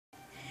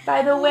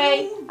By the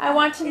way, I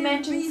want to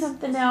mention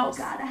something else.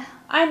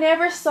 I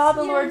never saw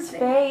the Lord's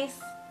face.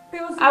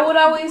 I would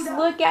always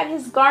look at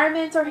his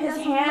garments or his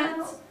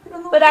hands,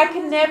 but I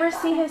could never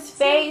see his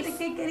face.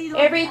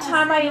 Every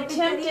time I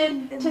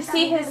attempted to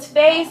see his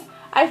face,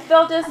 I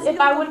felt as if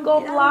I would go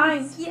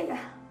blind.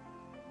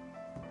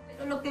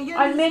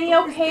 On many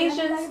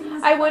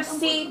occasions, I would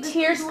see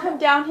tears come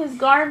down his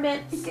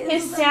garments.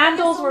 His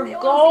sandals were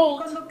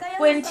gold.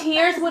 When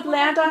tears would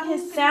land on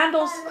his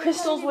sandals,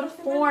 crystals would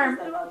form.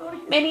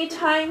 Many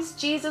times,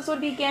 Jesus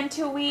would begin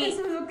to weep.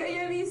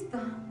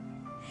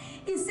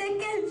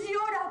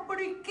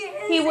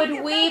 He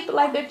would weep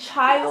like a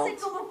child.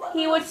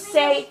 He would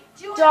say,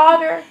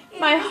 "Daughter,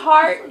 my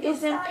heart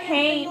is in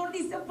pain."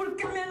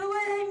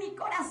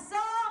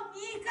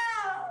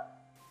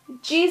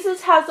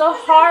 Jesus has a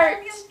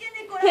heart.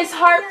 His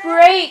heart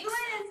breaks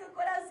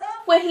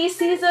when he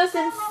sees us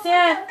in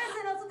sin.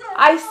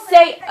 I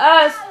say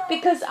us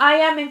because I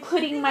am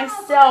including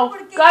myself.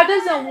 God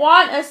doesn't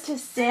want us to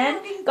sin.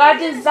 God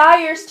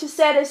desires to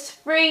set us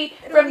free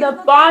from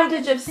the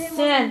bondage of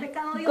sin.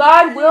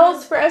 God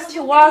wills for us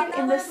to walk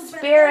in the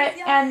Spirit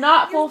and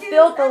not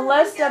fulfill the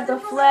lust of the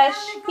flesh.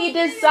 He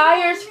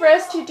desires for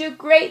us to do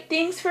great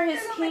things for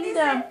his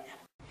kingdom.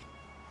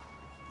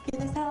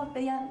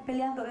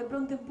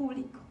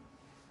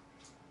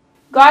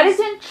 God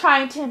isn't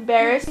trying to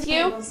embarrass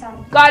you.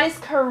 God is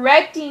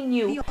correcting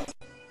you.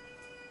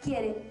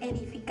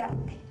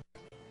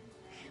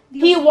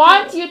 He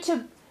wants you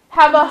to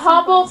have a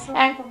humble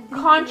and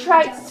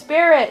contrite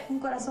spirit.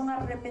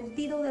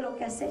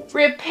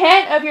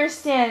 Repent of your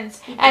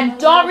sins and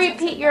don't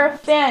repeat your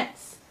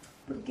offense.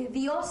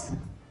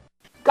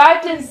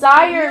 God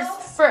desires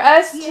for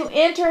us to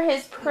enter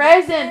his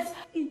presence,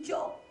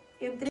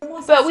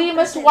 but we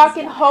must walk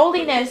in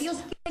holiness.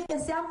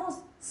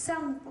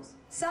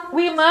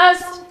 We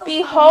must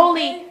be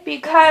holy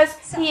because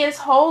he is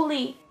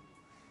holy.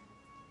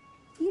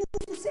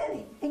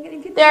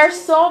 There are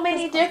so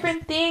many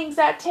different things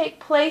that take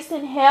place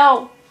in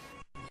hell.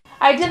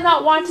 I did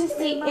not want to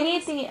see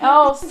anything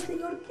else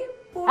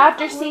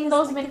after seeing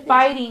those men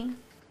fighting.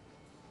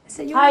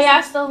 I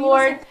asked the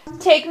Lord,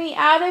 "Take me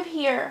out of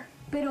here."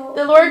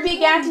 The Lord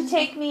began to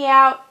take me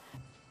out.